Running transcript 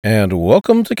And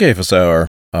welcome to Cephas Hour.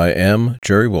 I am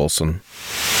Jerry Wilson.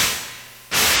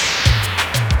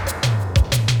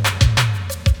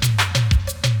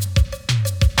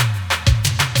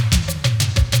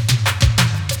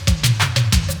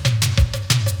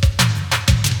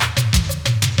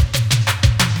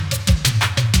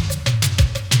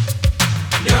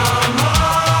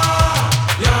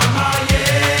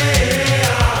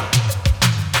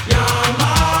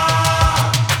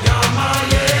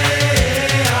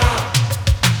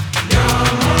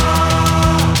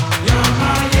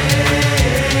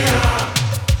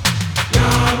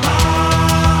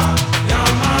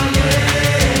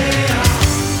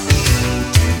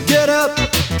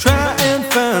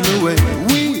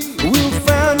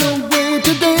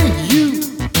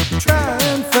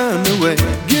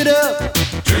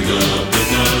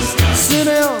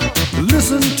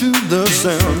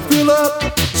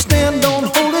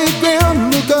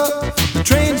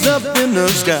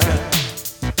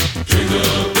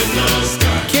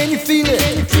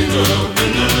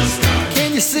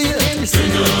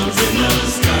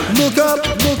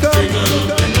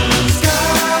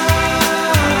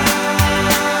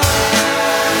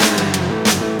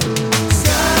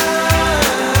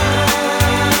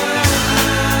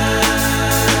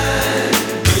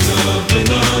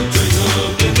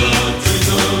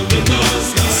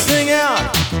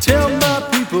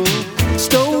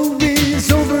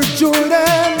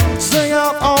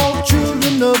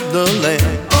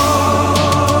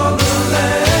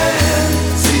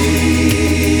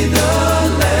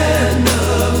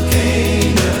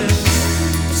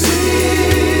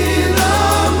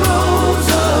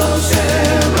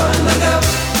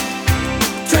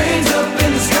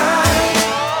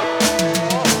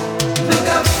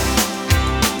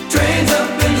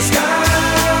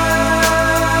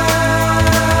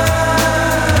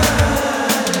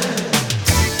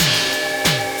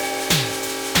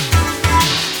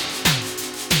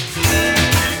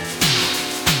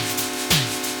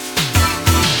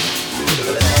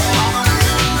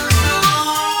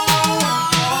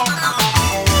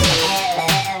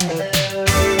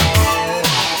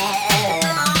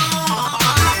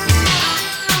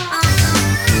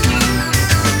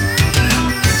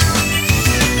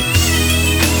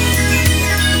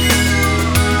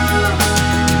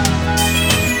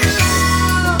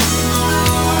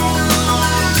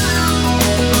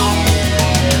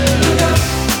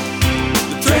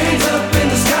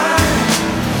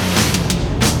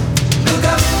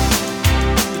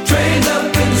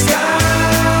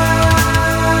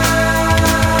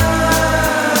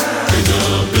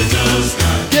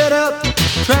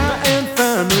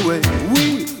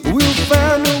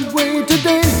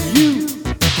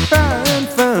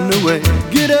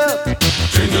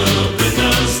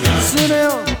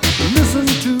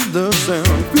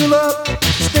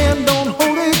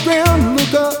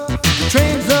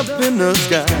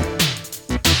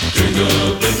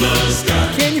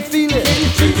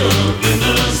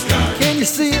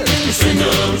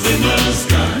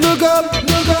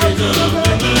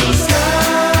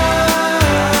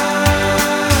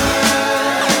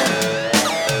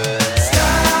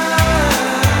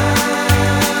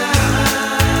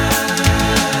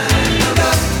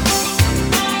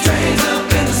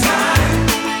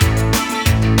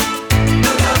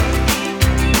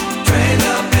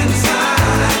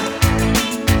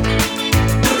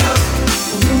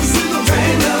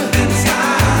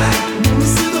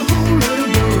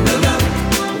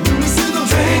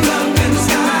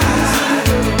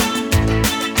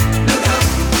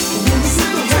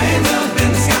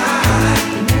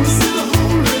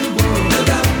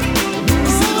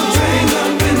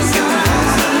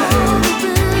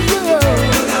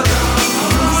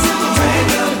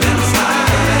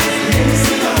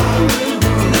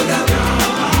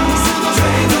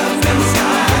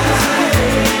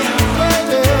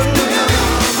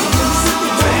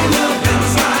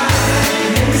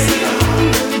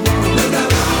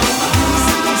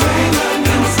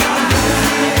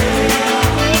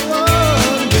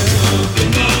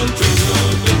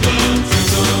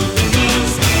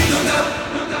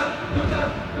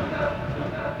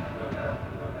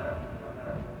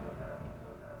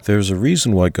 There's a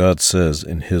reason why God says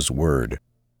in His Word,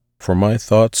 "For my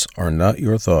thoughts are not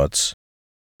your thoughts,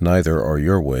 neither are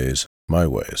your ways my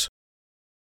ways,"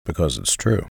 because it's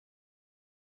true.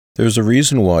 There's a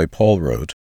reason why Paul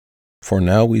wrote, "For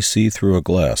now we see through a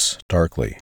glass,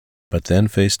 darkly, but then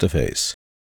face to face.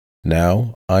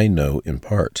 Now I know in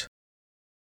part,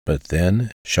 but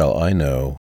then shall I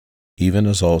know, even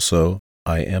as also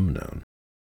I am known."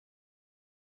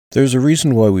 There's a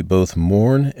reason why we both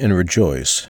mourn and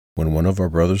rejoice when one of our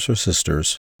brothers or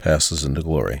sisters passes into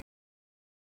glory.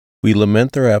 We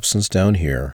lament their absence down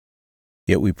here,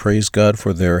 yet we praise God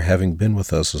for their having been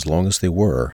with us as long as they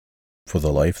were, for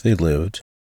the life they lived,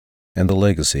 and the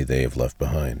legacy they have left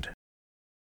behind.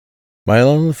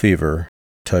 Milo Lefevre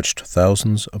touched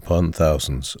thousands upon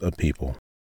thousands of people.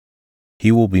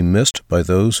 He will be missed by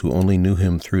those who only knew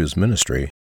him through his ministry,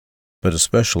 but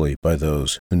especially by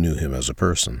those who knew him as a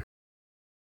person.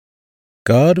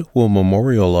 God will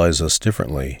memorialize us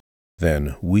differently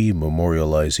than we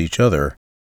memorialize each other,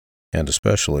 and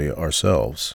especially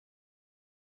ourselves.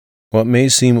 What may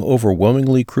seem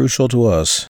overwhelmingly crucial to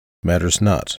us matters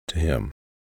not to him.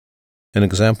 An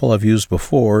example I've used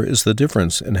before is the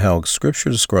difference in how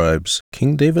Scripture describes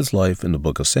King David's life in the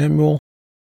book of Samuel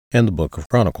and the book of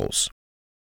Chronicles.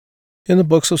 In the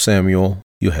books of Samuel,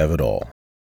 you have it all.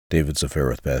 David's affair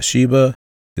with Bathsheba,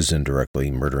 his indirectly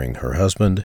murdering her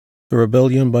husband, the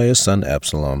rebellion by his son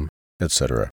Absalom,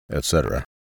 etc., etc.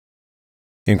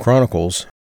 In Chronicles,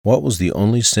 what was the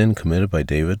only sin committed by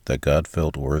David that God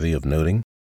felt worthy of noting?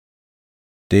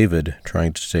 David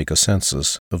trying to take a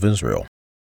census of Israel.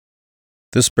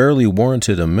 This barely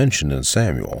warranted a mention in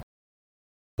Samuel,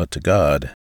 but to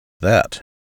God, that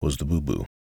was the boo-boo.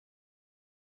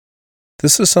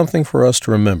 This is something for us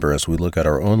to remember as we look at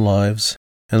our own lives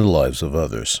and the lives of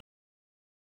others.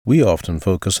 We often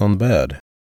focus on the bad.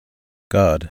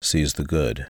 God sees the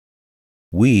good.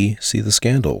 We see the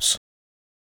scandals.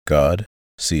 God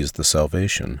sees the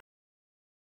salvation.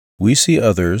 We see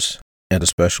others, and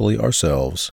especially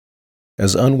ourselves,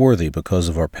 as unworthy because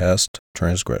of our past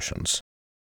transgressions.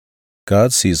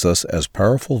 God sees us as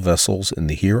powerful vessels in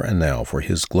the here and now for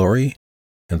His glory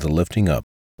and the lifting up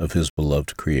of His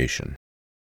beloved creation.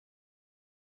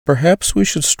 Perhaps we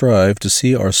should strive to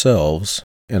see ourselves,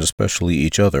 and especially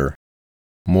each other,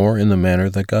 more in the manner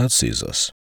that God sees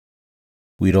us.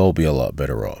 We'd all be a lot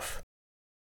better off.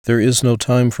 There is no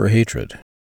time for hatred.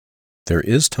 There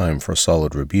is time for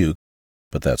solid rebuke,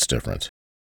 but that's different.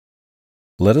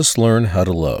 Let us learn how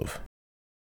to love.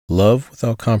 Love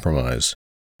without compromise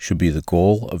should be the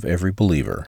goal of every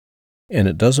believer, and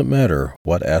it doesn't matter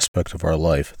what aspect of our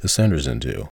life this enters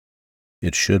into.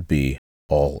 It should be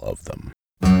all of them.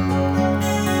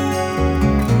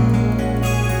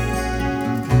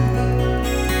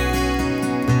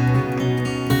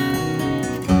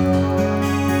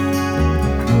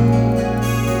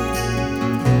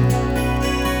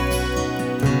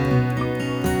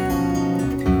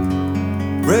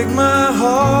 Break my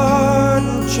heart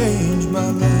and change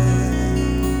my mind.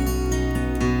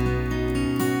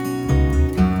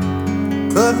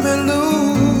 Cut me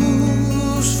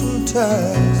loose from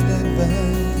ties that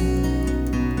bind.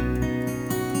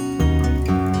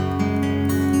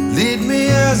 Lead me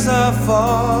as I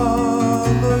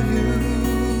follow you.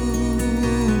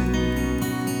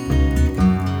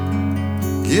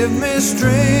 Give me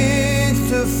strength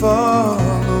to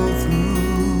follow through.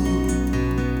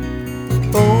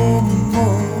 Oh,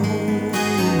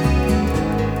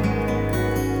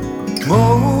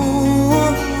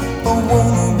 more, I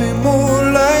wanna be more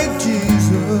like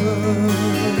Jesus.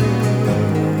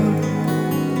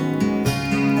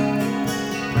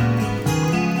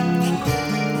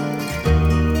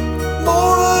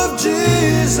 More of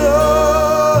Jesus,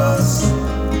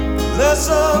 less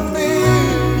of me.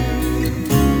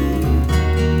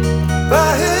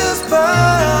 By His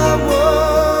power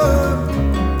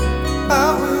I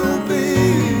will be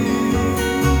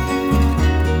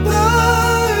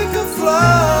like a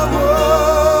flower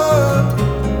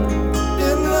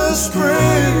in the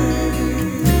spring,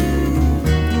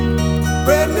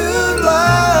 brand new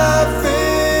life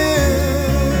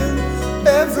in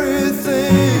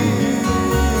everything.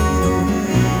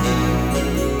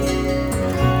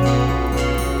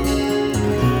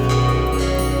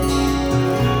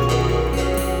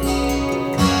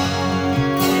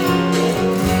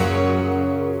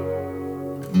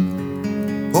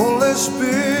 Holy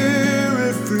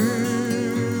Spirit, fill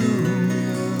me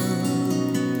up.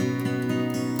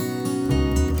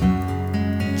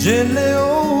 Gently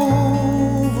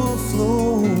overflow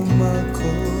my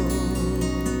cup.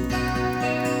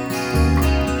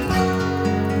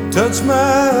 Touch my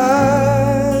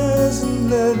eyes and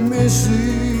let me see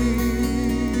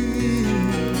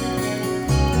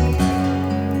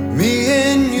me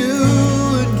and you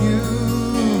and you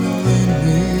and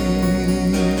me.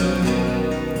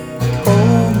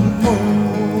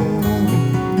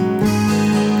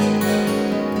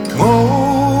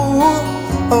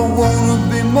 I wanna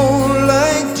be more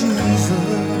like Jesus.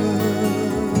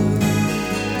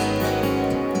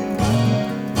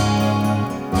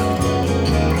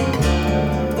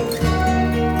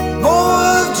 More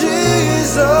of Jesus.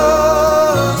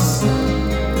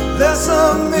 less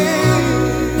of me.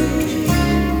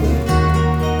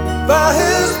 By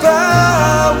His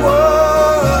power,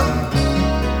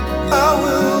 I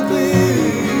will be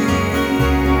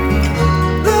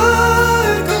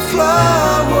like a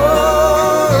flower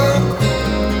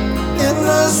in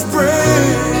the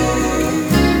spring.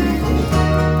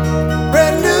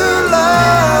 Brand new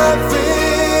life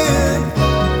in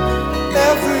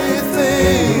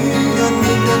everything. I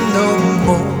need to know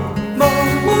more.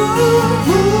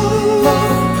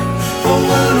 I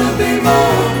wanna be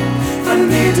more. I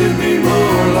need to be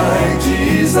more like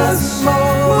Jesus. More.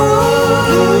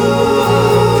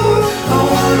 I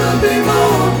wanna be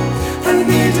more. I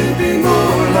need to be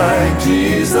more like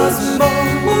Jesus. More.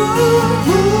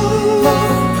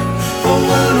 I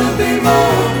wanna be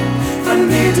more. I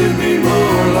need to be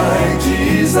more like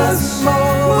Jesus. More.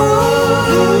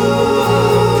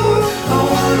 I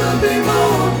wanna be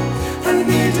more. I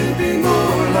need to be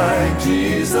more like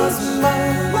Jesus.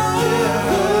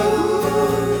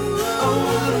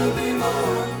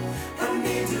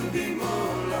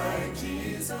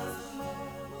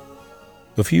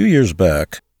 A few years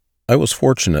back, I was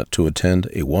fortunate to attend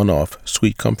a one-off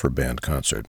Sweet Comfort Band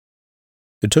concert.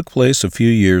 It took place a few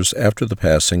years after the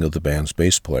passing of the band's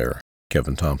bass player,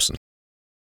 Kevin Thompson.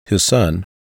 His son,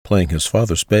 playing his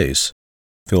father's bass,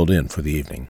 filled in for the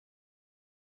evening.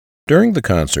 During the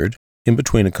concert, in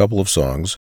between a couple of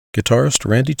songs, guitarist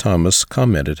Randy Thomas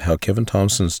commented how Kevin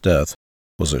Thompson's death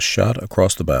was a shot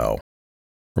across the bow,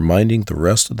 reminding the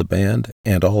rest of the band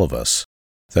and all of us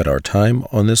that our time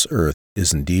on this earth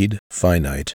is indeed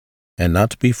finite and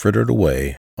not to be frittered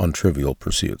away on trivial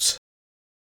pursuits.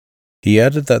 He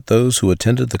added that those who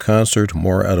attended the concert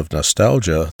more out of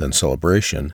nostalgia than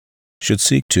celebration should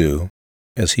seek to,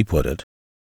 as he put it,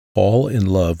 fall in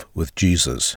love with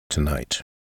Jesus tonight.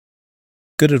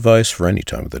 Good advice for any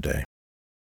time of the day.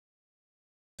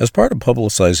 As part of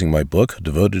publicizing my book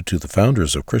devoted to the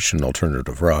founders of Christian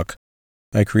alternative rock,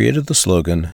 I created the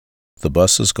slogan, "The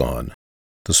bus is gone,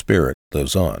 the spirit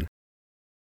lives on."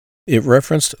 It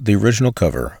referenced the original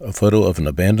cover, a photo of an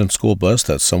abandoned school bus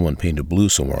that someone painted blue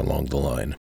somewhere along the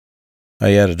line.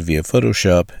 I added via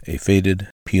Photoshop a faded,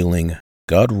 peeling,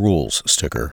 "God Rules"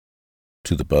 sticker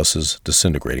to the bus's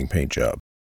disintegrating paint job.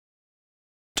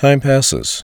 Time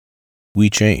passes. We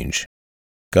change.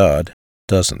 God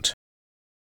doesn't.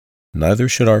 Neither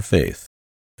should our faith,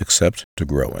 except to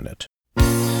grow in it.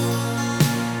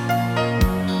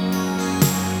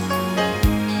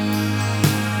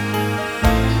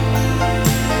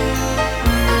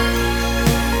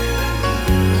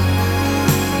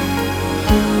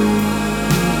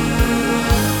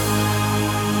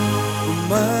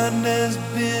 Mine has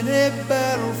been a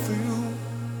battlefield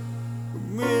where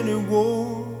many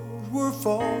wars were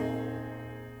fought.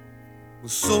 The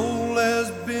soul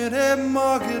has been a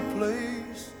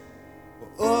marketplace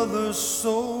where others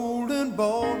sold and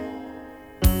bought.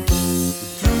 But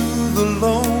through the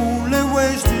lonely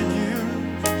wasted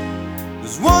years,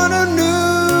 there's one who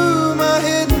knew my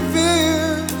hidden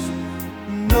fears,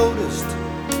 noticed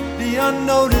the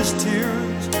unnoticed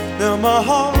tears. Now my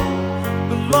heart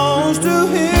belongs to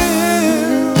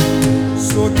Him.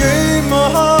 So I gave my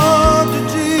heart to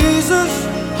Jesus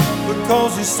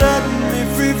because He set me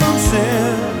free from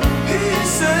sin. He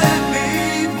set me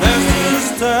free. That's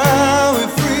just how He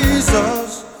frees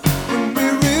us when we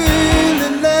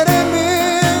really let Him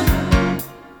in.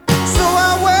 So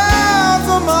I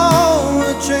welcome all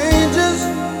the changes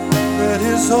that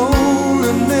His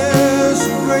holiness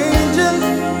arranges.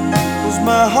 'Cause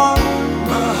my heart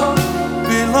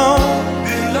belongs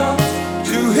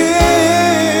to Him.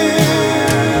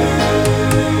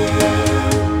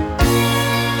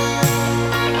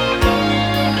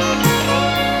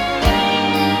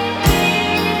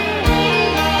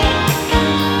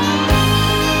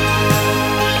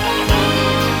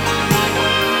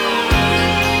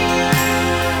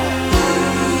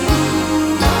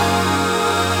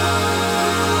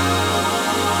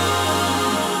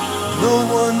 No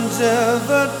one's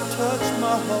ever touched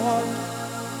my heart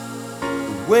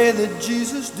the way that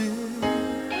Jesus did.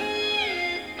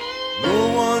 No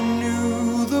one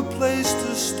knew the place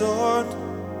to start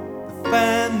to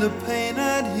find the pain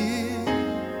I'd hid.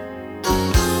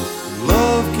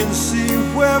 Love can see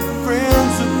where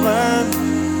friends are blind.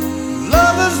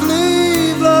 Lovers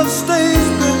leave, love stays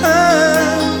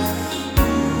behind.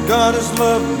 God is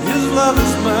love, His love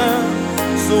is mine.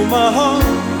 So my heart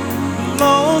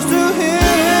belongs to Him.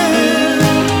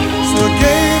 So I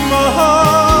gave my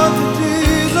heart to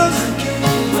Jesus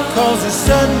because He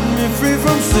set me free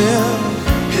from sin.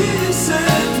 He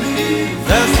set me free.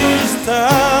 That's just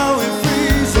how He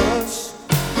frees us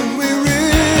when we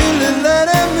really let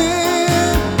Him in.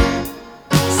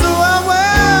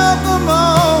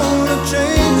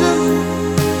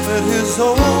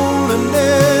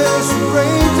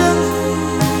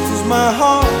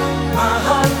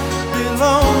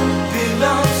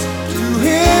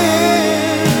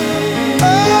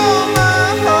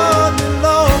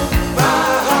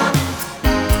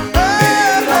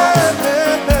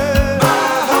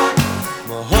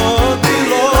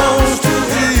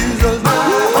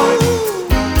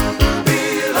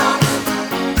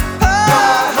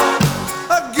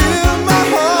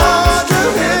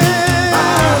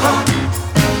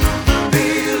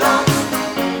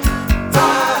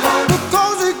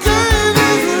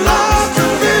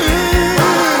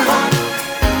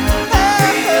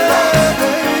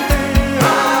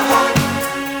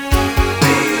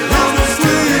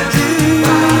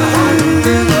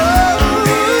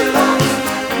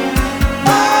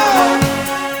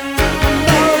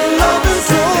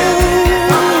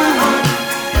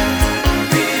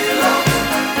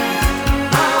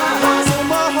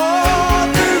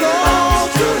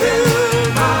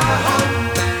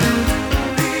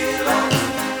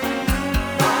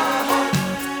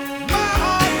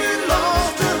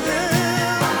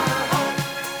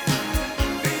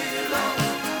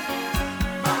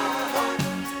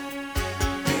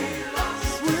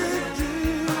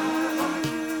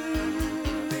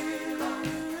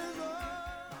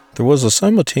 was a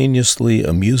simultaneously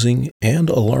amusing and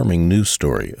alarming news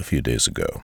story a few days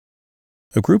ago.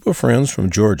 A group of friends from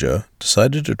Georgia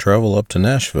decided to travel up to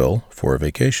Nashville for a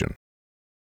vacation.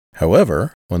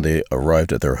 However, when they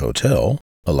arrived at their hotel,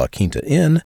 a La Quinta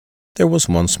Inn, there was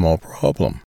one small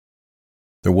problem.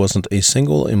 There wasn't a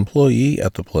single employee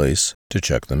at the place to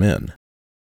check them in.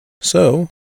 So,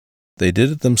 they did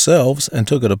it themselves and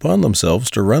took it upon themselves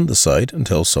to run the site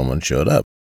until someone showed up.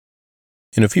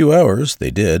 In a few hours,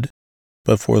 they did,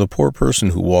 but for the poor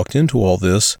person who walked into all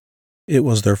this, it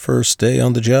was their first day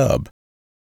on the job.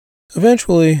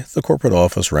 Eventually, the corporate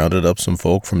office rounded up some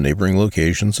folk from neighboring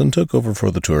locations and took over for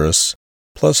the tourists,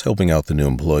 plus helping out the new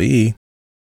employee,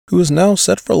 who is now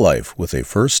set for life with a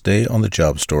first day on the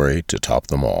job story to top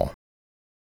them all.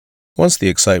 Once the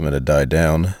excitement had died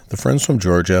down, the friends from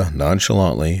Georgia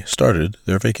nonchalantly started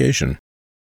their vacation.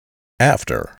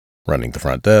 After running the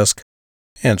front desk,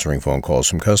 answering phone calls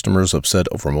from customers upset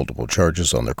over multiple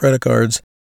charges on their credit cards,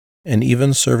 and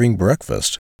even serving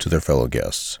breakfast to their fellow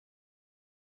guests.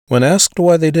 When asked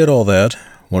why they did all that,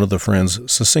 one of the friends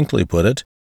succinctly put it,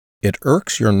 "It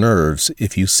irks your nerves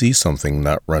if you see something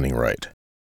not running right.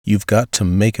 You've got to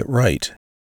make it right.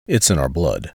 It's in our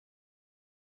blood."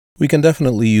 We can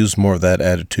definitely use more of that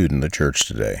attitude in the church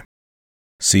today.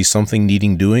 See something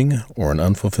needing doing or an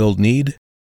unfulfilled need?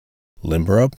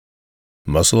 Limber up,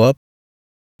 muscle up,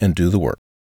 and do the work.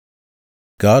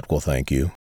 God will thank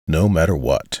you, no matter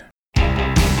what.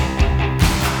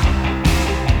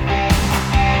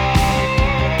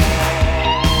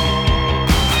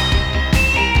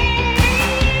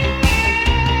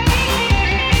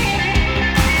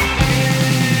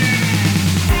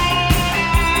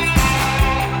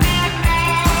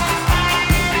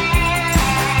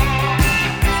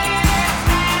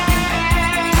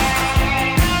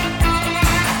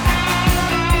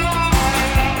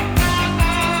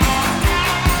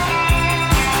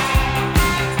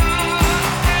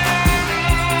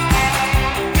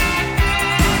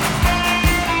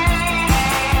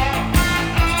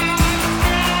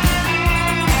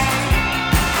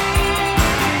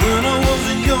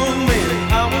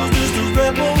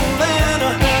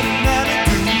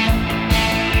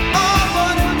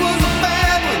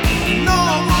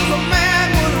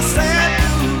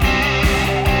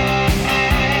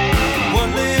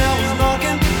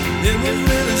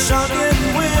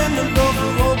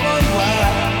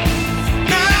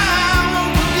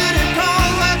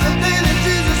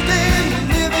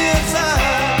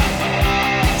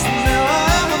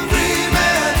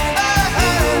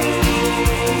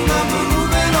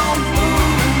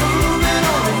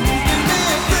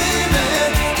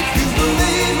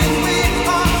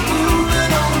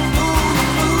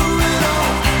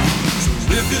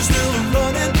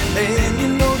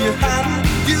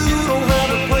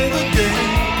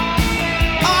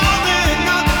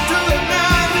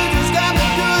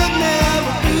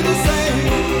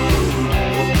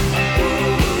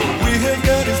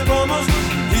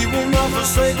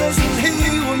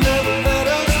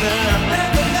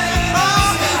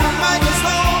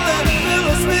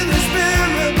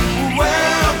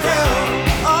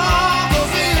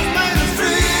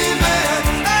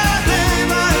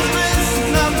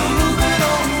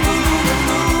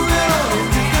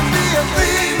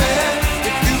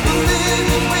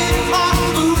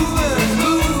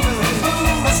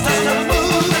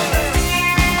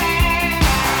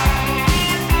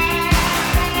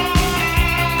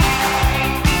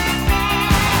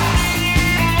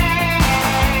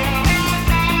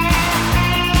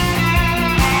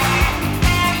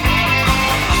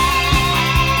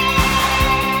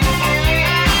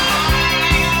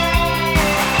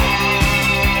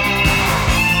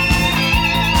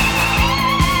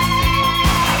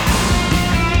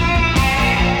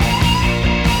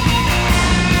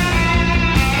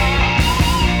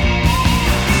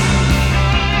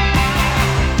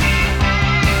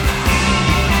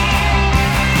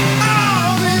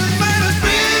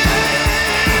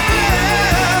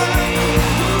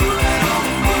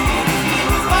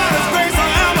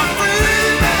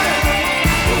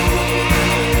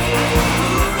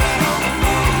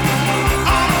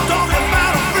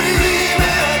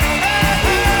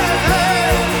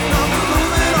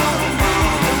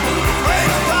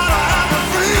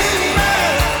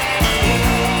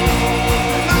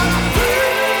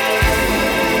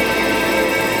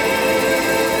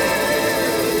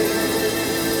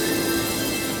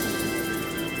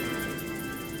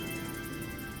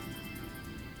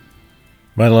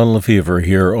 Mylon Lefevre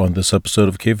here on this episode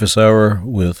of Cephas Hour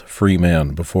with Free Man.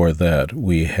 Before that,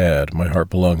 we had My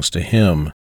Heart Belongs to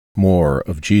Him, More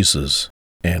of Jesus,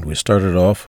 and we started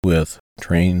off with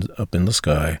Train Up in the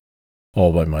Sky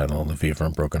all by Mylon LeVivre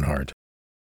and Broken Heart.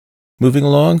 Moving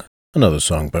along, another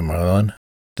song by Mylon.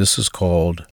 This is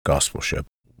called Gospel Ship.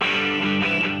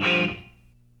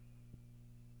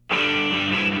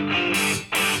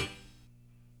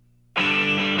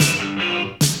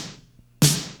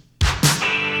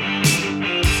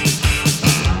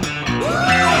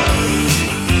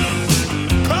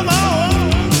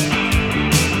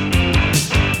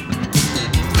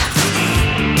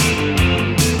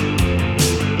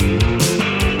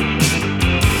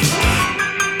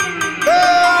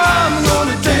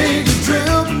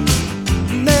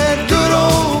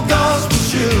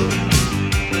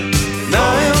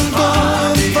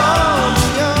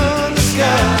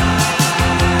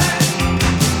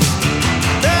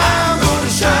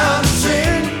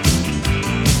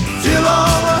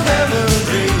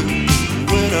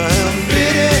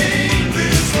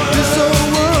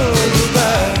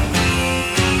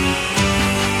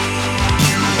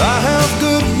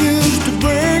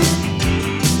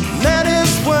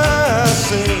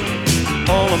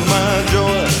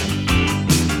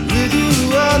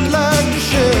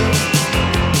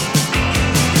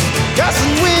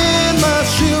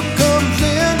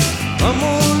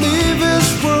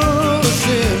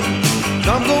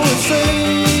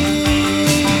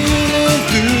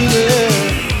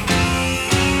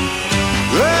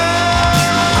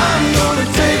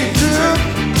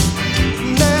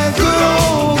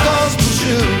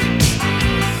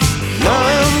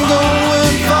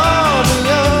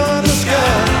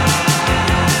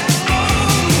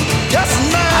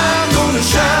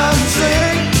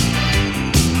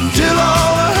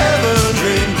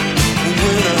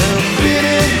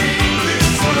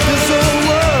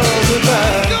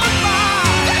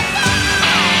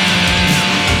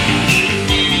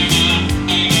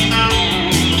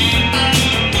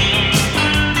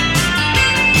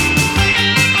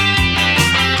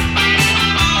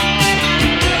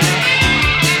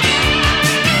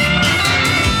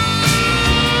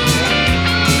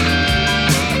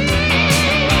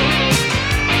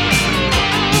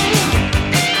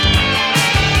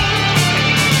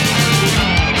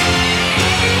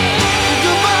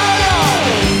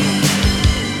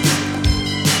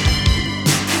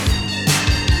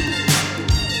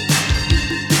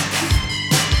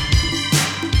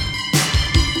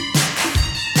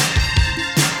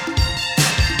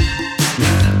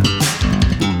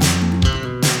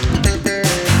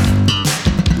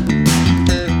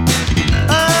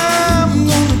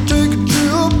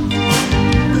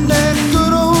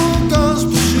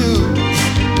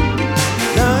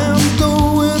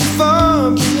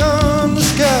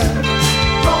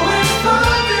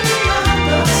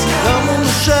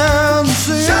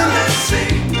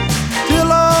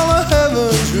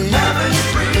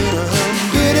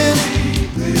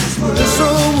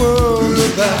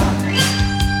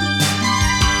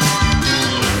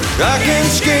 I can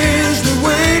scarcely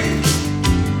wait.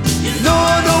 No,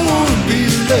 I don't wanna be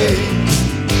late.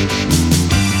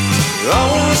 I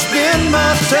wanna spend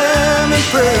my time in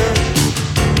prayer.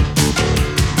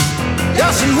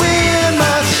 Yes, and when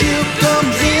my ship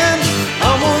comes in,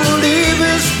 I wanna leave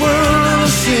this world of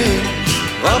sin.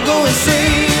 I'm going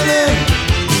sailing.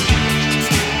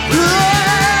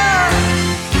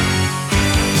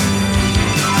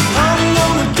 I'm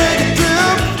gonna take a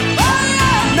trip.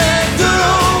 That good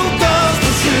old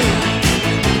gospel ship.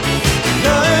 I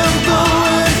am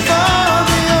going far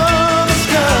beyond the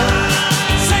sky.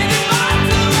 Say goodbye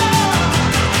to love.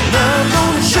 Now I'm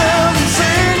gonna shout and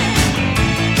sing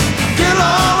till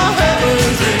all of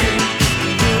heaven's ring.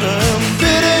 Till I'm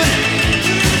bidding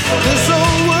this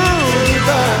old world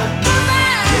goodbye.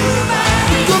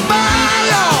 Goodbye,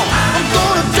 y'all. I'm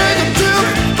gonna take a trip.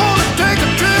 Gonna take a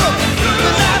trip.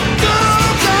 That good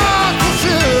old gospel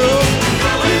ship.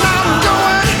 And I'm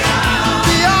going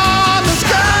beyond the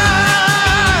sky.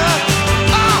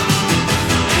 Now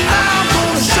I'm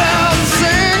gonna shout and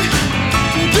sing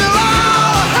till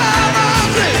all of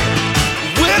heaven's ring.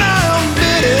 When I am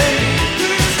bidding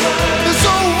this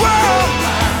old world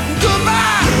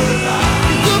goodbye.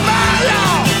 Goodbye,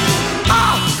 y'all.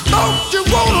 Don't you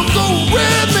wanna go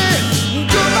with me?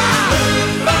 Goodbye.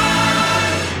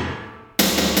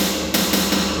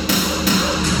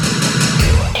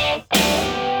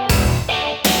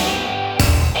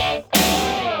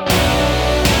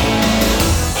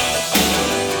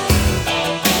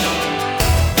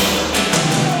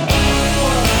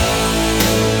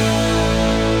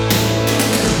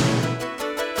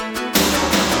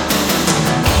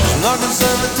 It's not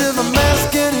conservative I'm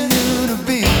asking you to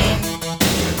be,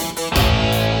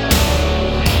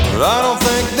 but I don't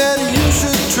think that you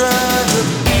should try to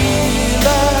be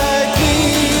like me.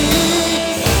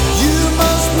 You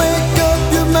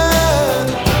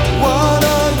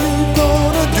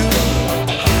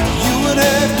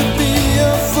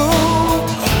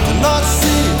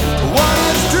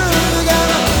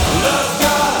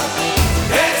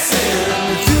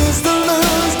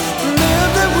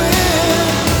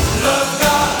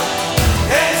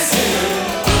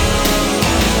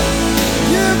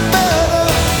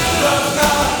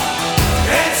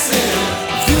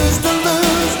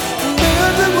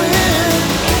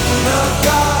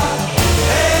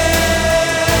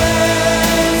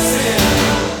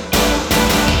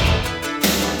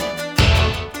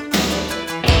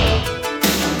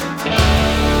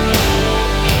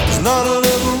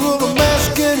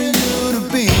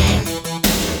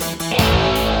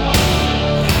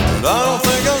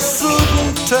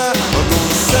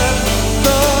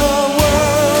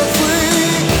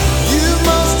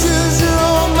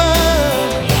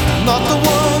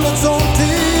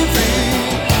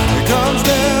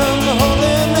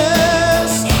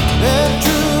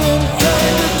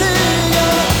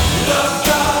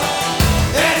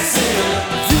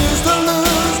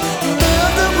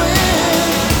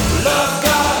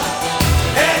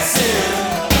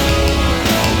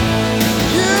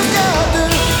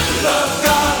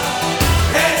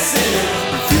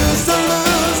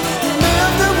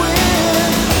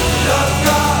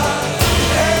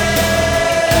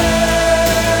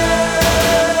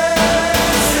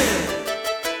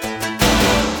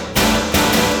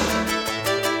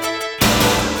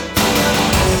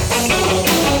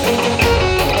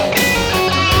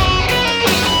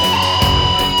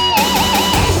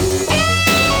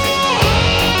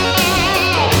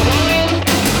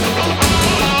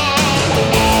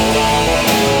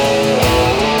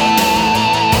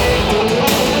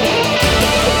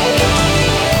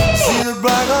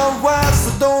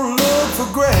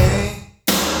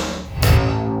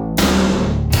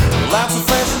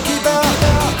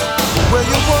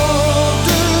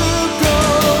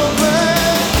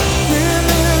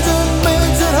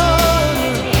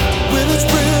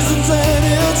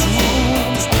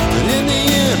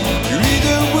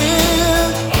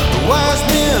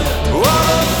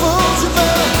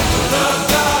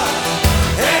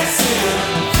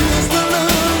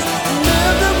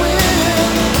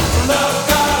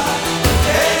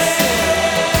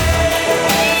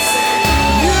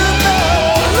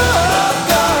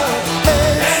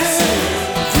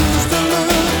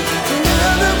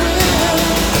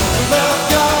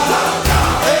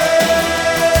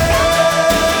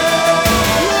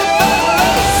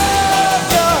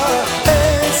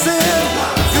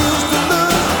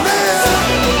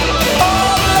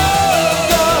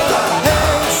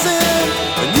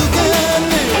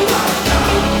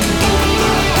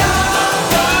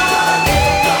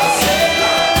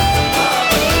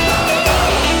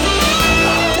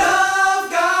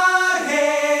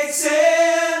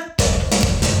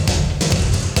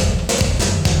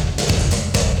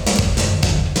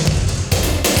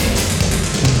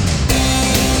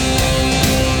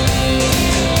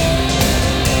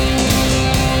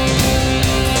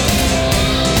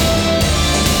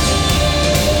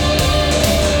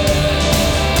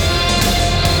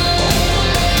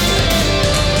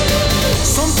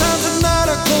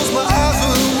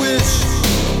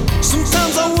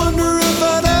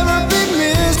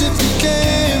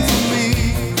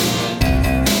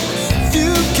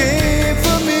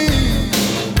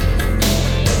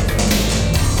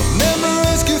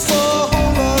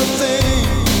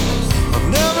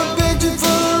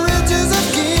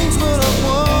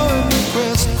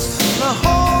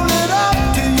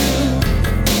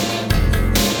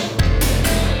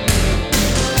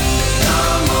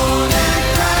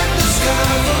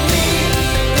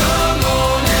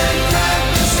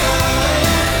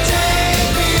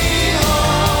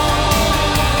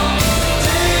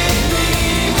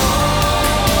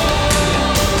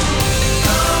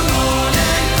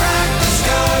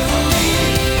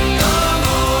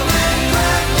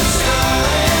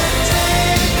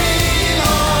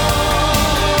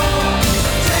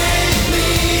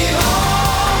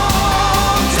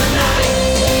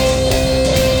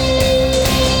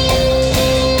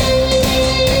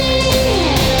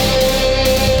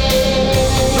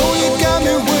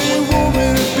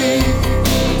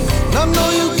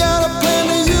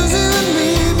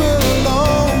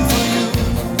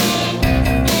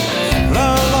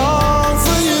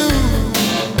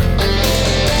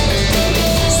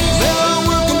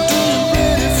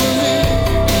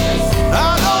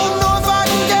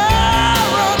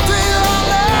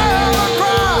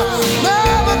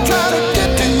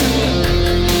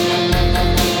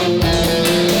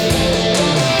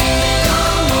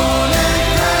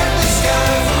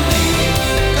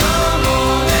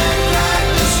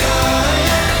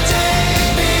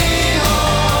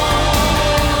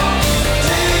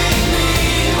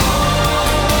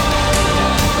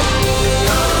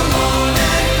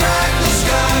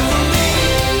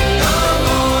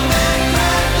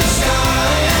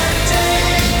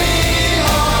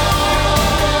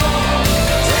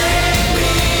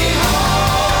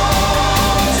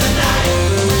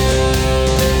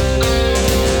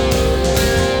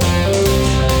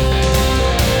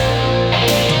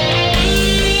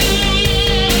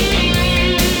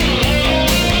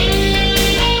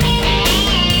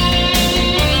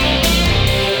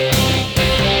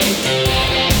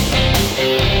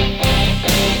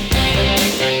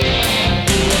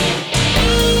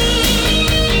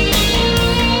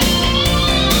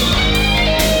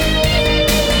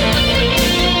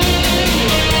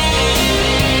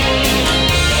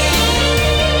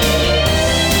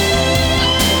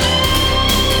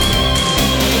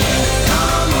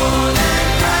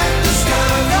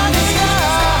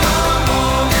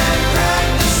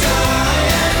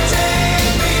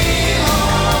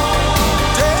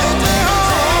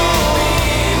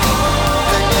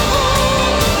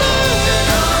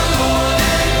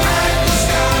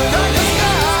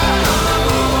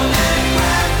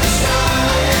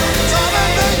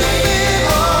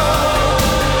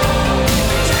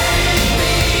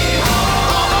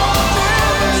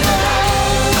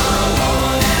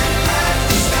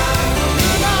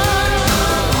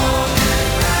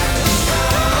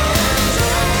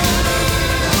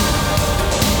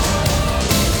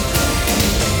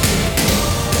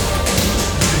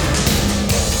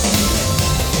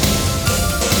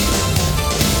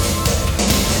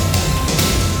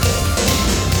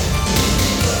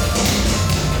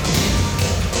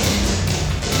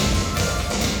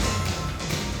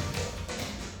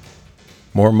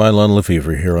More Mylon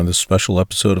Lefevre here on this special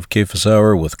episode of Cephas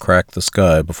Hour with Crack the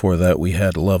Sky. Before that, we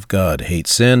had Love God, Hate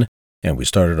Sin, and we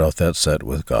started off that set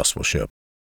with Gospel Ship.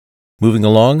 Moving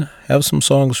along, have some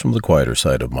songs from the quieter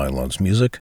side of Mylon's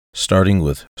music, starting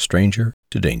with Stranger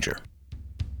to Danger.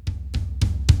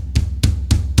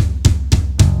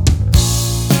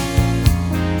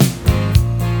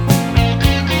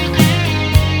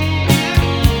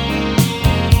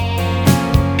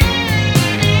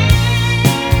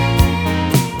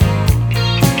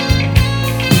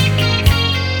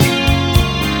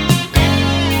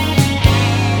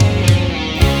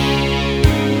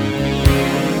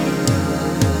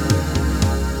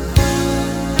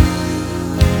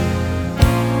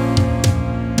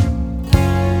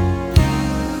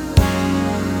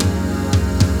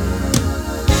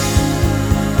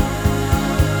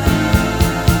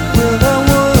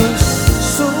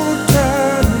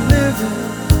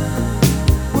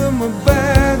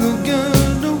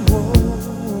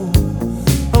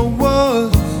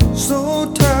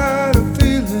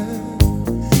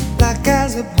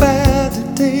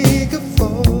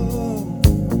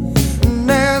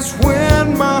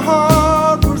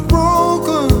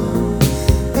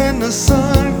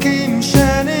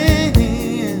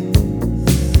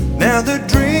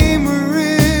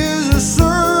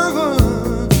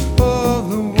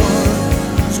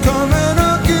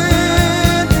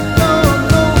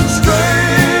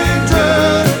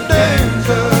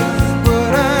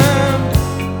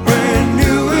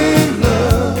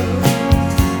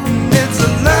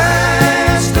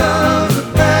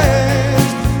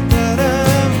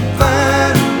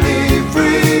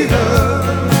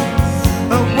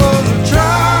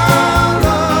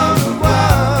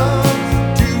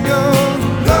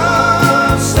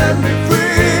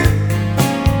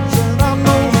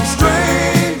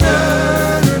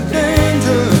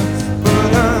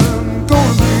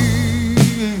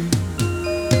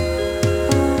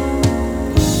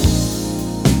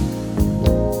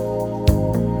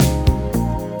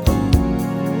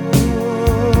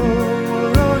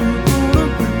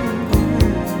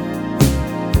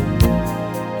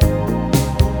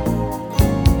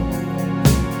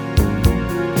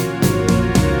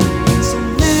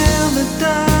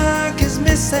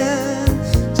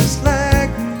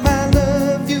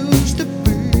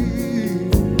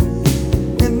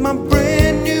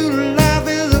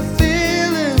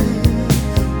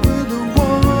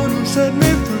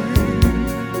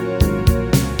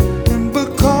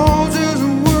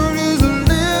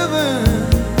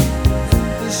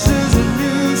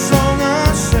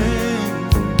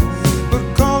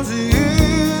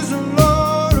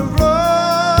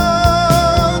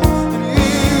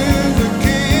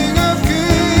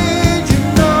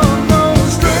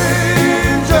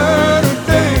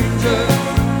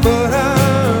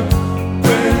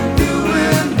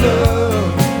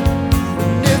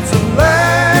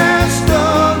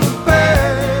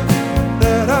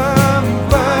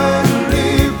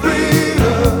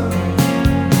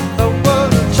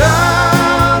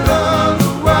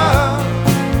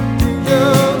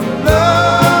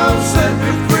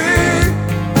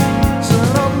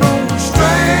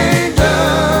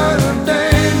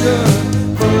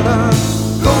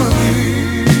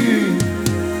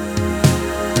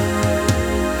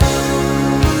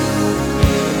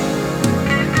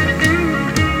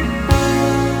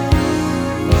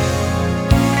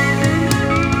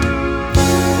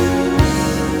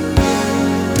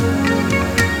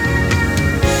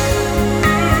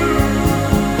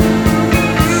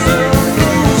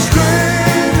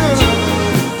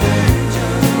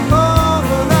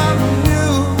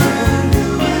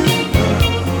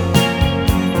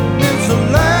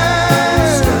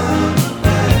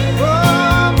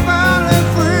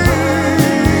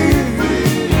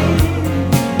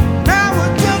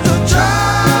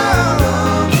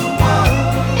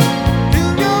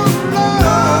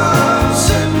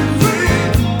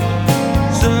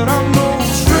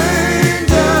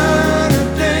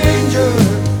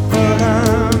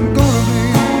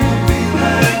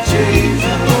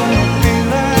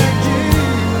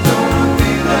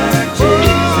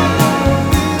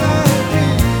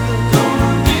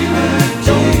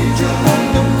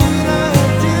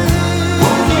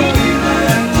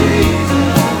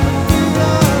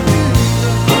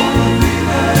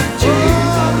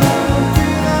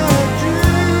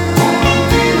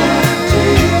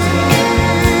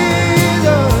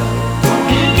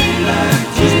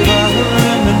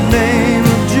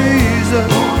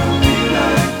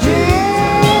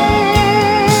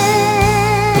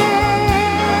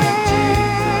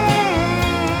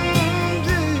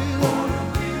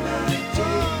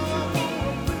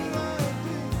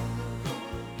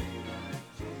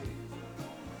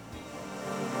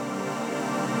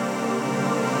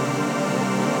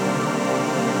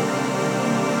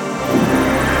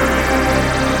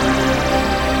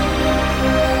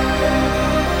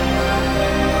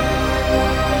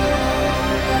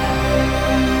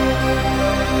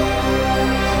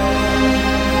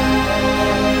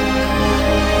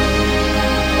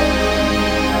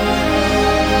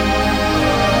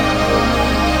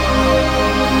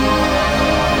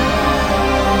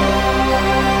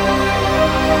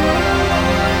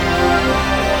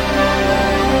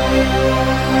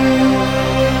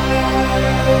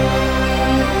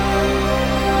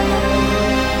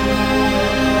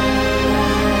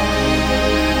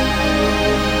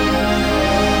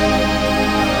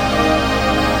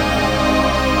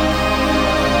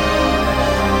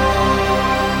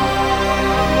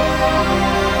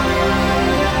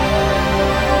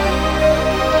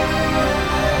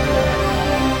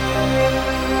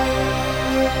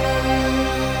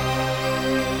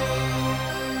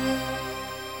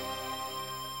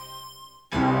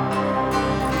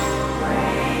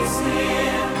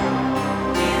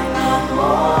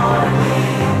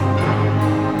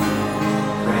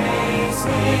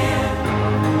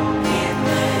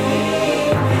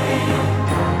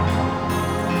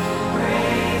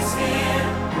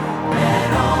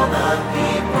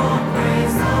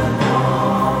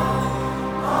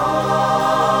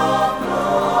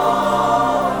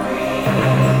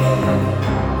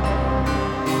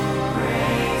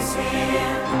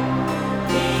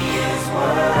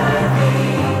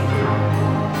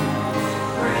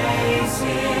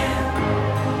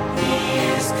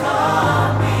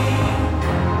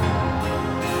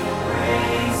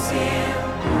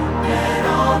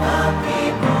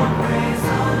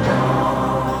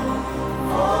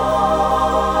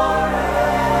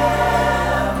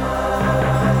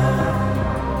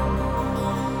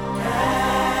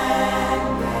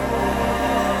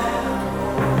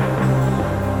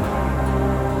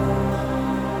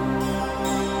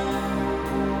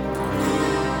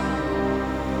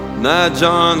 And I,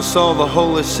 John, saw the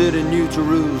holy city, New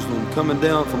Jerusalem, coming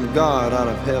down from God out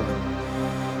of heaven.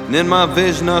 And in my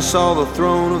vision I saw the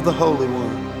throne of the Holy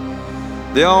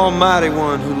One, the Almighty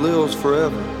One who lives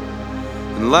forever.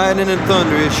 And lightning and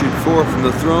thunder issued forth from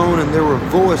the throne, and there were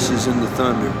voices in the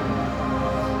thunder.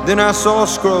 Then I saw a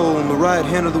scroll in the right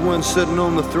hand of the one sitting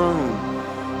on the throne,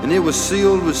 and it was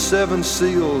sealed with 7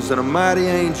 seals, and a mighty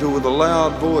angel with a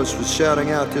loud voice was shouting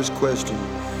out this question: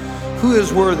 Who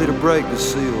is worthy to break the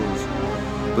seals?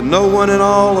 But no one in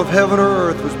all of heaven or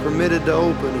earth was permitted to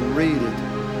open and read it.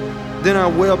 Then I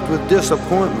wept with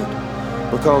disappointment,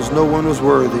 because no one was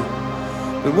worthy.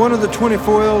 But one of the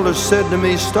 24 elders said to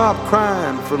me, Stop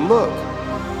crying, for look,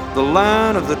 the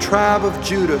Lion of the tribe of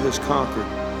Judah has conquered.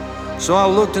 So I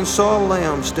looked and saw a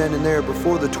lamb standing there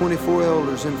before the 24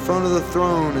 elders, in front of the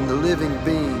throne and the living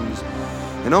beings.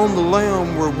 And on the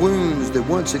lamb were wounds that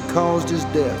once had caused his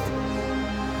death.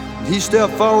 He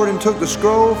stepped forward and took the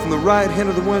scroll from the right hand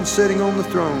of the one sitting on the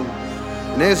throne.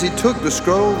 And as he took the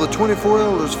scroll, the 24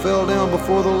 elders fell down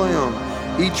before the Lamb,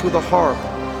 each with a harp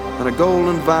and a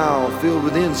golden vial filled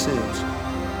with incense,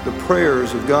 the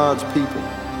prayers of God's people.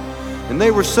 And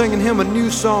they were singing him a new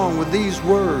song with these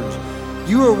words: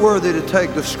 You are worthy to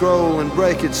take the scroll and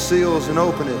break its seals and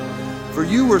open it. For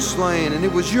you were slain, and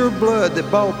it was your blood that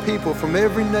bought people from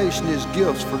every nation as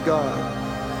gifts for God.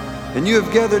 And you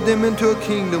have gathered them into a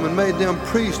kingdom and made them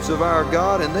priests of our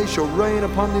God, and they shall reign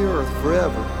upon the earth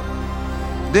forever.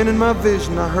 Then in my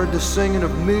vision I heard the singing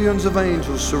of millions of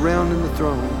angels surrounding the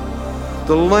throne.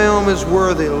 The Lamb is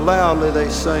worthy, loudly they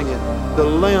sang it. The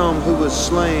Lamb who was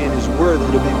slain is worthy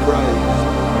to be praised.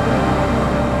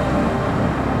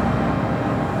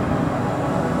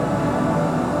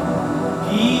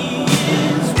 He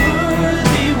is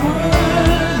worthy,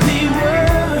 worthy,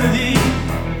 worthy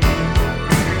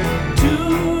to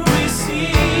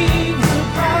receive the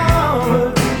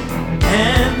power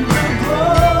and the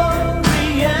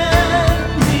glory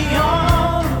and the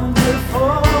honor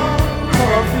for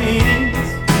all things.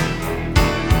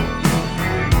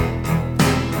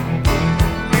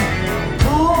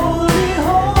 Holy,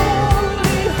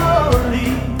 holy, holy,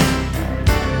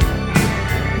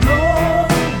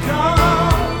 Lord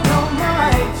God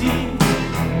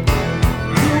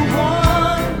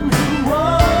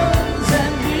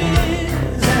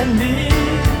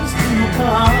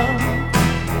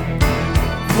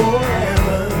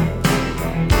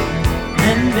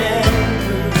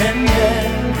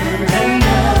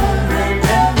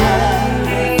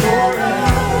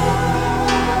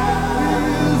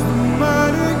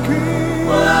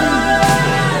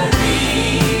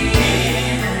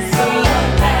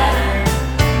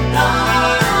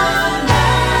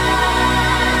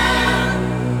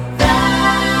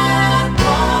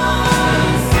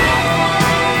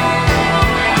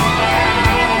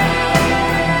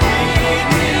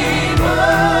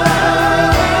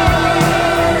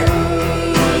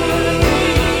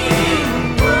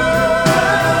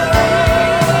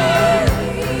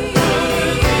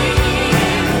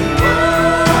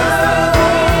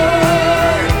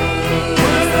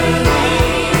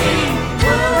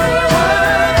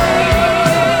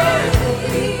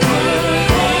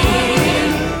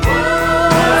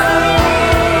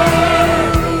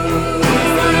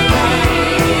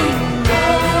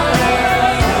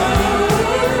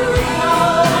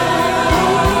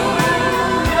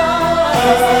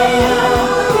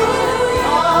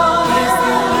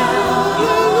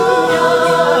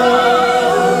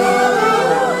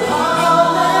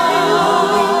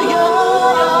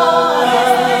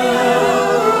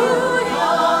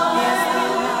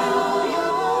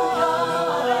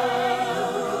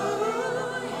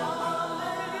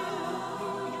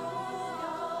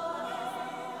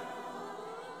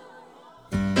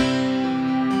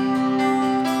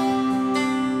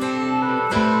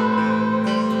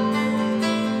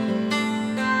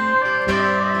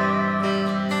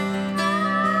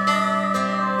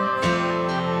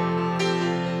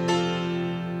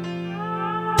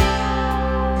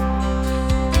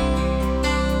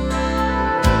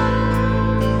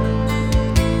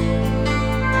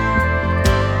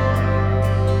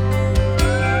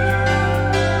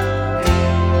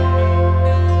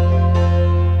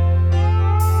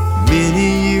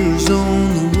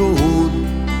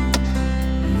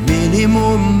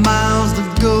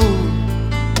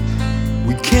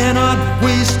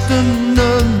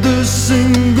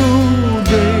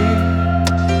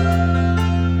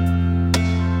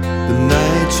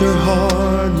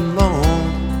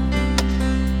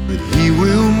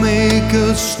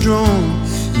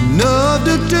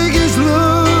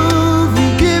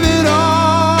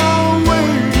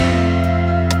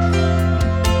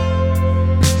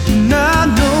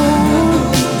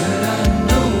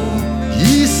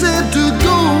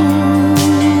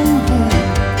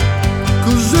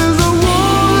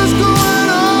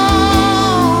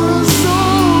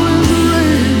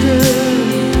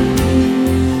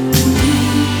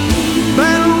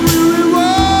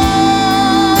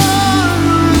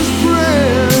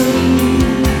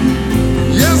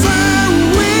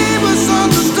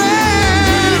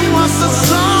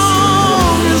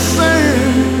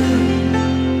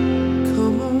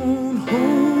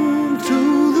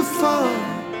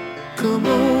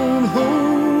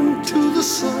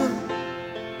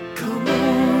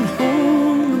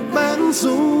battle's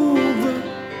over,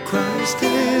 Christ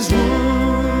has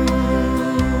won.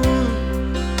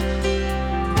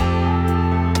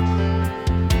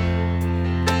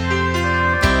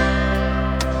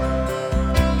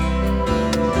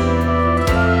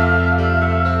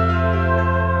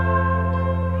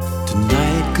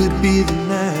 Tonight could be the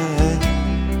night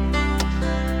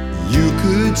you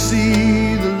could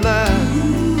see the light.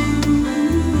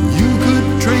 You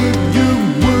could trade your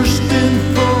worst in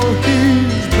for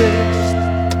his best.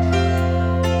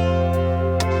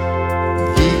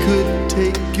 He could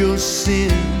take your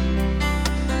sin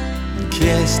and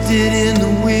cast it in the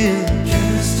wind.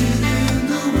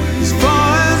 As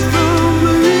far as from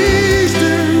the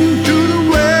eastern to the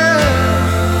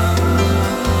west.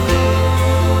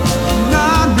 And I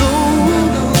know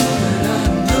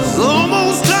it's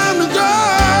almost time to go.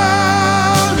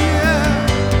 Yeah.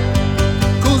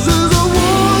 'Cause there's a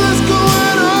war that's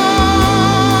going on,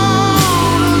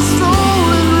 a storm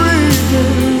is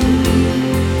raging.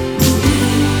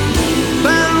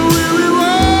 Battle-weary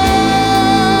world,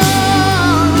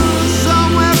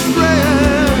 somewhere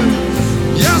praying.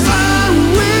 Yes, and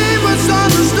we must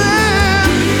understand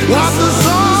what the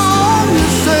song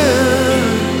is saying.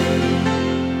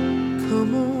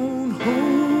 Come on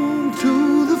home to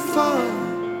the fire.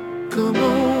 Come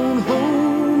on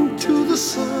home to the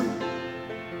sun.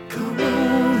 Come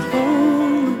on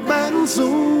home, the battle's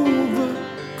over,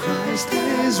 Christ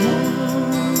has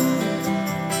won.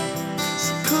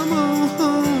 So come on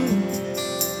home.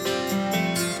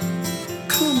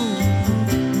 Come on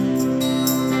home.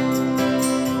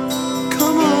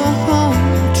 Come on home,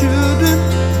 children.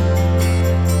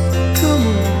 Come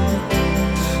on.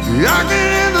 I can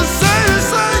hear the saints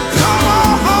say, come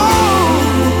on home.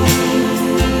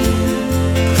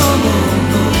 Come on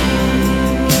home.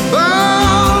 Oh,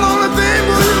 lonely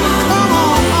people, you can come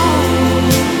on home.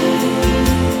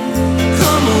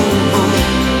 Come on home.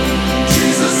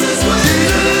 Jesus is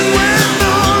waiting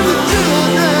on the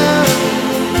children.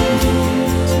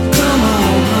 Come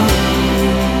on home.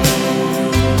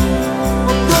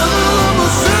 My brother, my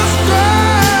sister,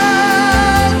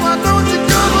 why don't you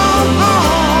come on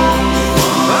home?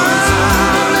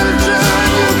 Little children,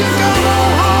 you can come on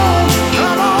home.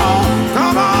 Come on,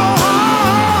 come on home.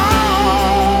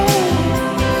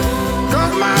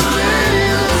 'Cause my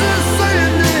Jesus is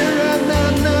saying there,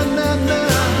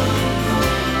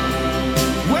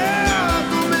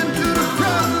 welcome into the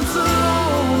presence of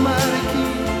Almighty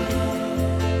King.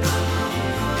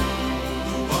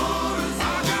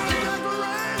 I got a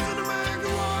declaration to make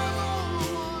it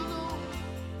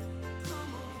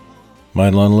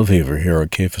Mylon LaVever here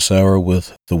at Cephas Hour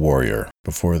with The Warrior.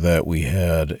 Before that, we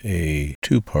had a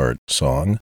two-part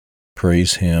song,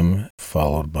 Praise Him,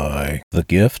 followed by The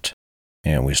Gift,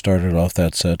 and we started off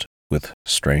that set with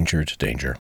Stranger to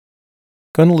Danger.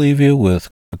 Going to leave you with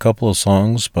a couple of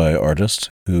songs by artists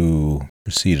who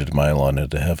preceded Mylon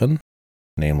into heaven,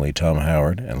 namely Tom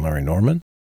Howard and Larry Norman,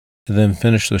 and then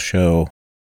finish the show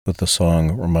with the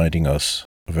song reminding us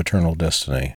of eternal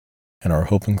destiny and our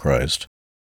hope in Christ,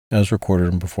 as recorded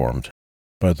and performed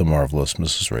by the marvelous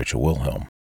Mrs. Rachel Wilhelm.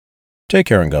 Take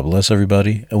care and God bless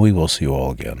everybody, and we will see you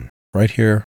all again, right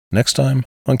here, next time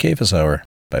on Cephas Hour.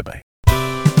 Bye-bye.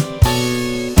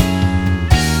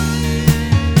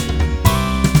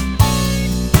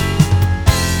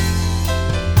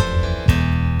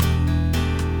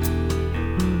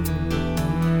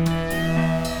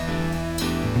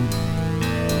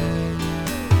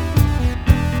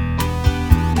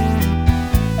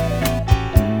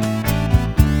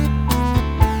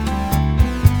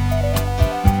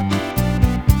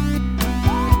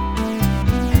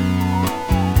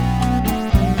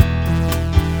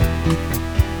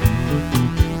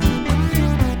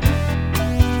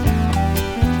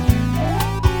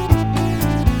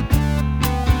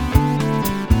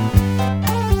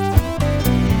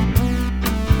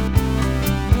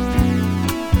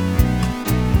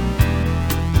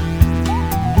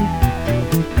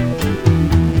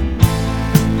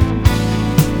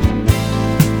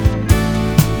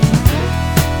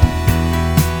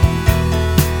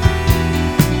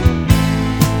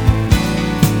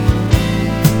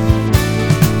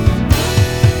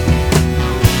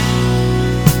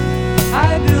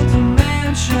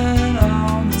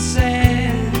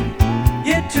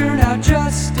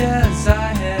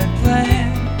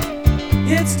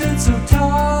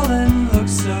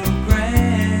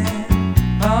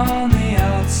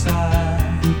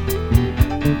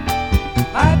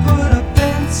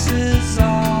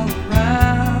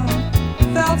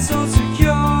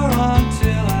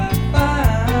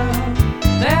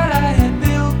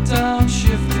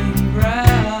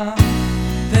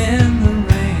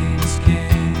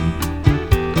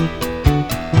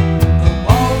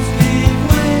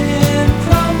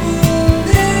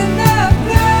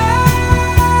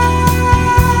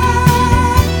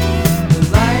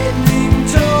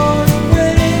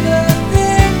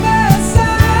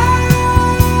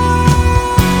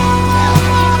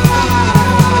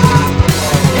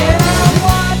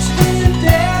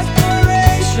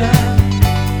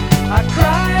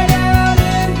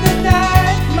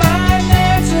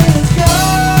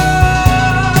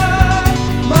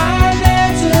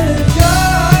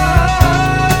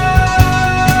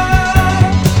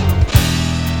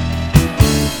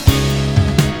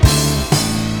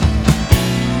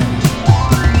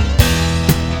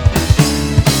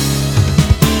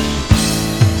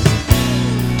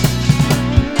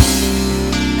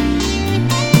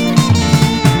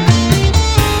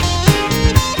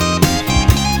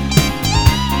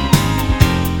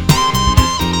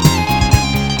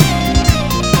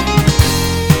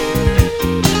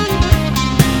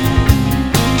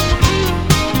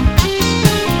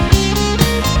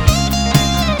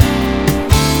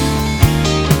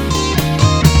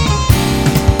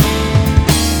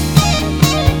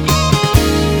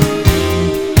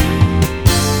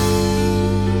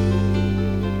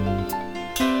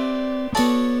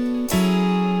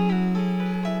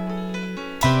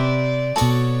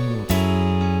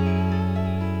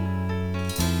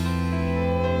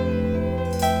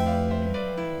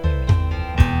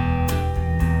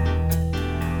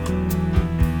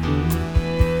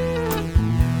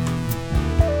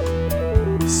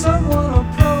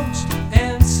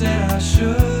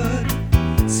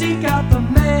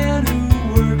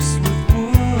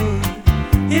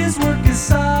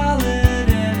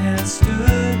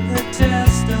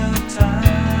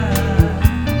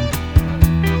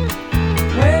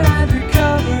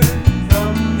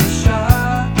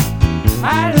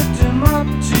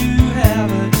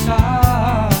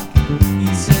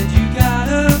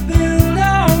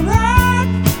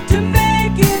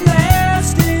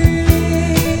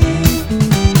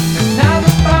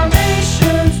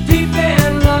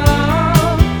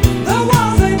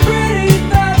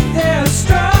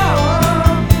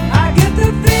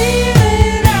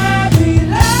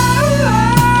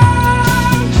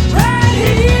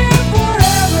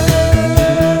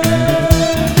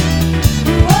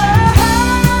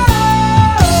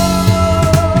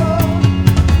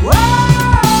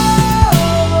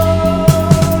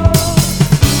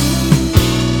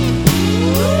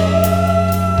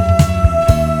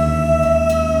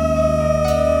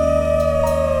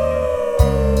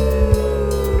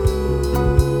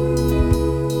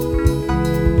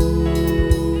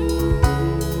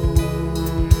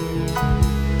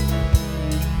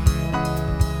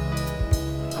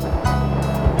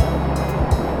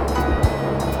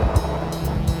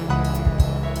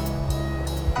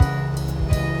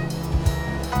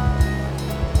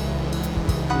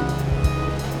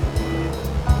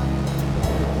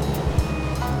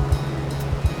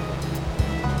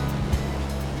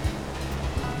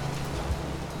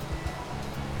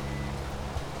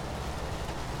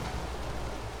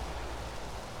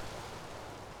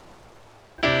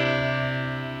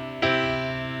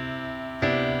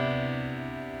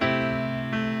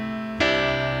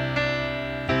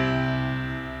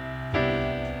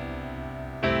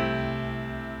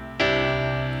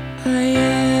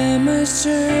 a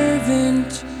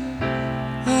servant.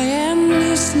 I am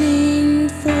listening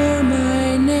for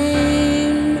my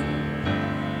name.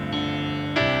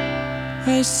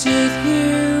 I sit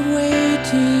here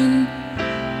waiting.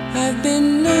 I've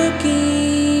been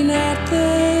looking at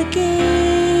the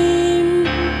game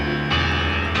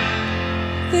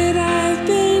that I've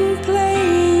been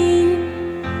playing,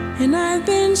 and I've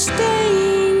been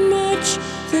staying much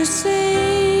the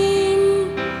same.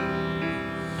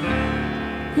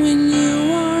 When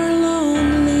you are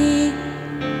lonely,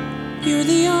 you're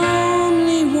the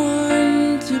only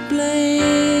one to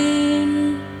blame.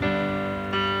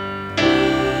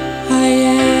 I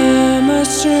am a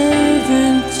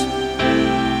servant.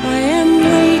 I am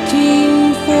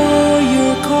waiting for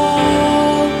your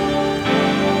call.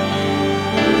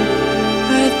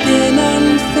 I've been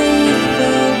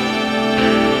unfaithful,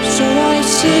 so I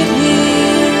sit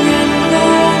here in the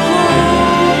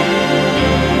hall.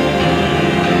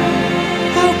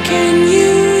 How can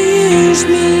you use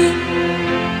me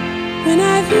when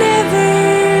I've never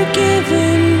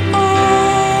given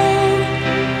all?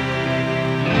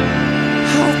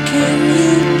 How can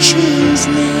you choose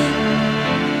me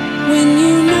when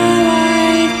you know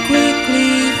I'd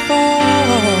quickly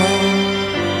fall?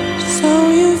 So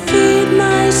you feed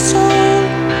my soul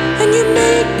and you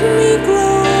make me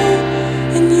grow,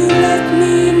 and you let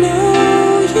me know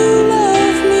you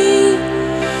love me.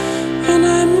 And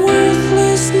I'm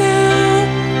worthless now,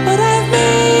 but I've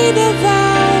made a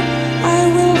vow. I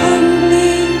will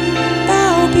humbly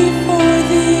bow before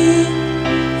thee.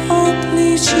 Oh,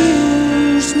 please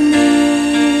use me.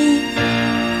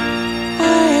 I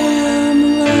am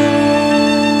lonely.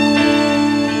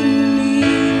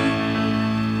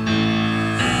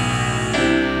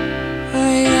 I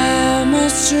am a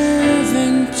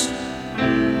servant,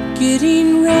 getting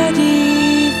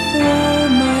ready for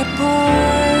my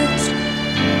part.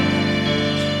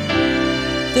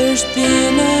 There's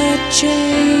been a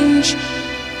change,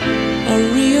 a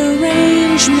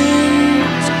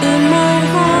rearrangement in my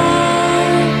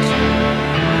heart.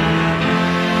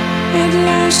 At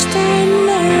last I'm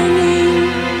learning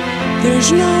there's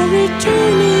no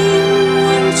returning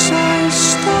once I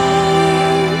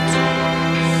start.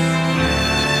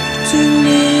 To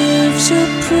live's a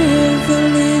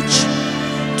privilege,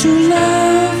 to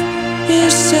love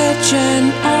is such an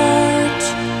art.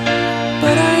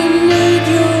 But I need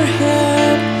your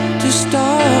help to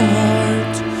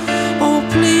start. Oh,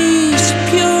 please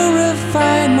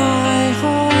purify my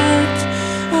heart.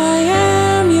 I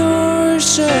am your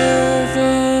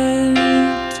servant.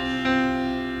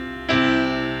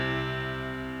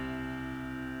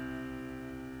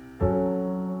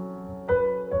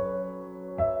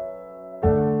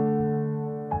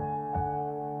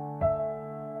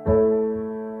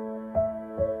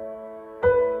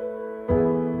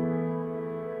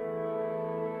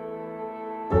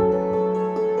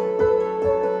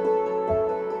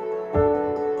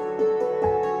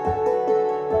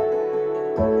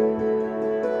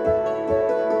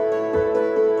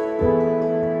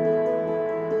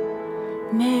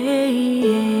 May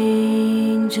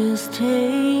angels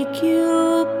take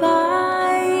you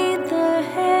by the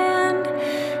hand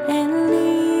and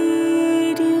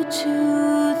lead you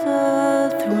to the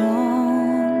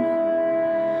throne,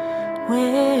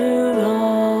 where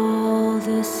all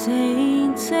the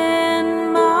saints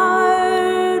and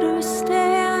martyrs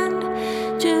stand.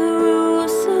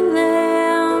 Jerusalem,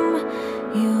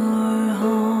 your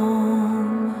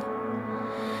home.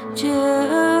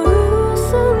 Jerusalem,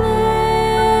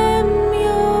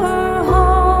 your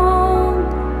home.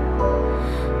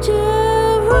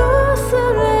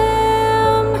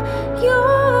 Jerusalem,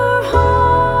 your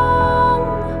home.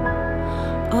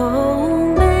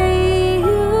 Oh, may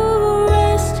you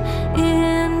rest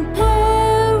in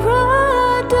paradise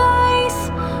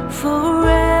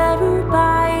forever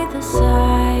by the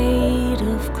side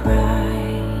of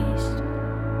Christ.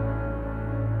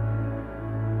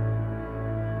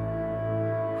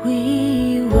 We